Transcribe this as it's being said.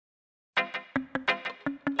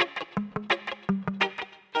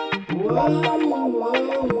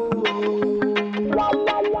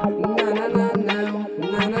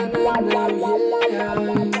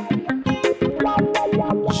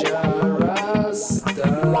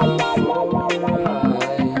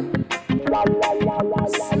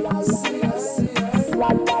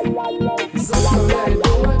Заставляет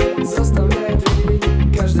думать, заставляет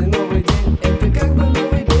верить. Каждый новый день — это как бы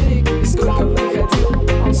новый берег. И сколько бы ни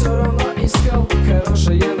ходил, он все равно искал.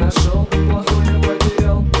 Хорошее нашел, плохое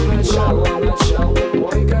потерял. Начало,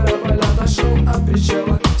 мой корабль отошел от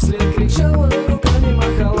причала. Вслед кричала, руками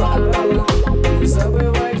махала, орала. Не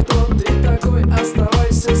забывай, кто ты такой,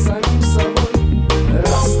 оставайся самим собой.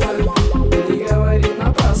 Раста, не говори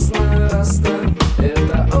напрасно. Раста,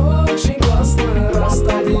 это очень классно.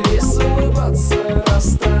 Раста, девиз улыбаться.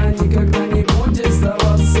 Раста, никогда не будет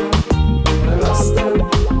сдаваться. Раста,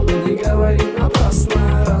 не говори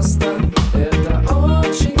напрасно. Раста, это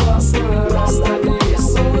очень классно. Раста,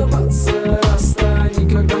 девиз улыбаться. Раста,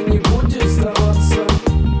 никогда не будет сдаваться.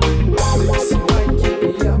 Секси майки,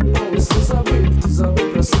 и я полностью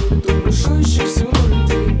забыл про суету, бушующих всюду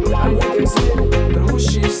людей. Они как звери,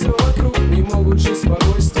 рвущие все вокруг, не могут жить спокойно.